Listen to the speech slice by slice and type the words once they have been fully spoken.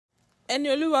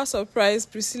Enioluwa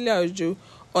surprised Priscilla Ojo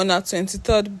on her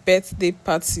 23rd birthday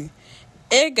party.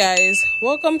 Hey guys,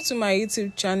 welcome to my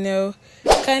YouTube channel.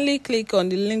 Kindly click on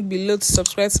the link below to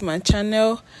subscribe to my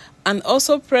channel and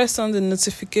also press on the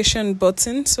notification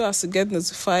button so as to get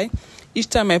notified each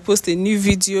time I post a new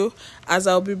video, as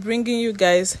I'll be bringing you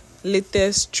guys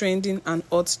latest trending and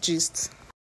hot gist.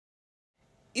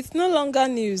 It's no longer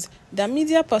news that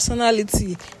media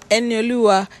personality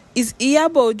Enioluwa is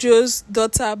Iyabo Ojo's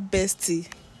daughter bestie.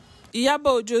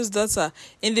 Iyabo Ojo's daughter,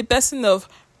 in the person of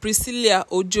Priscilla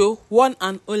Ojo, one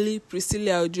and only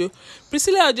Priscilla Ojo.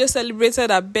 Priscilla Ojo celebrated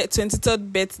her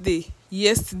 23rd birthday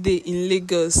yesterday in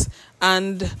Lagos,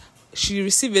 and she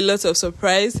received a lot of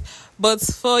surprise. But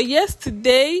for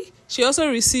yesterday, she also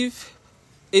received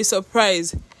a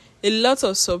lot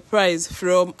of surprise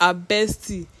from her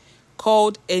bestie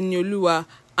called Enioluwa,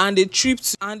 and a trip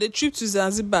to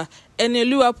Zanzibar.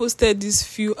 Enioluwa posted this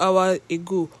few hours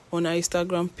ago on her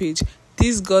Instagram page.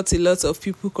 This got a lot of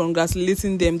people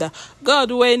congratulating them that God,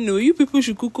 well, no, you people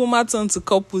should kukuma turn to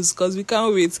couples because we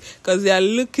can't wait, because they are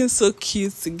looking so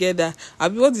cute together.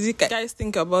 What did you guys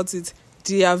think about it?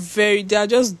 They are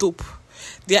just dope.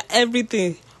 They are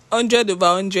everything. 100 over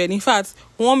 100. In fact,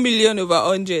 1 million over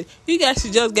 100. You guys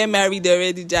should just get married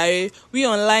already, Jare. We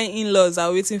online in-laws are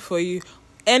waiting for you.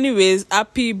 Anyways,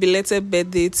 happy belated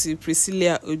birthday to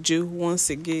Priscilla Ojo once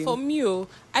again. For me,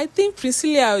 I think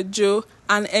Priscilla Ojo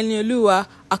and Enioluwa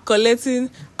are collecting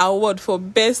award for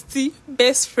best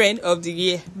friend of the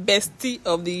year, bestie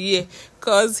of the year,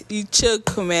 cause he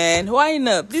choke, man. Why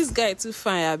not? This guy too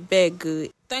fine, I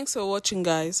beg. Thanks for watching,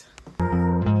 guys.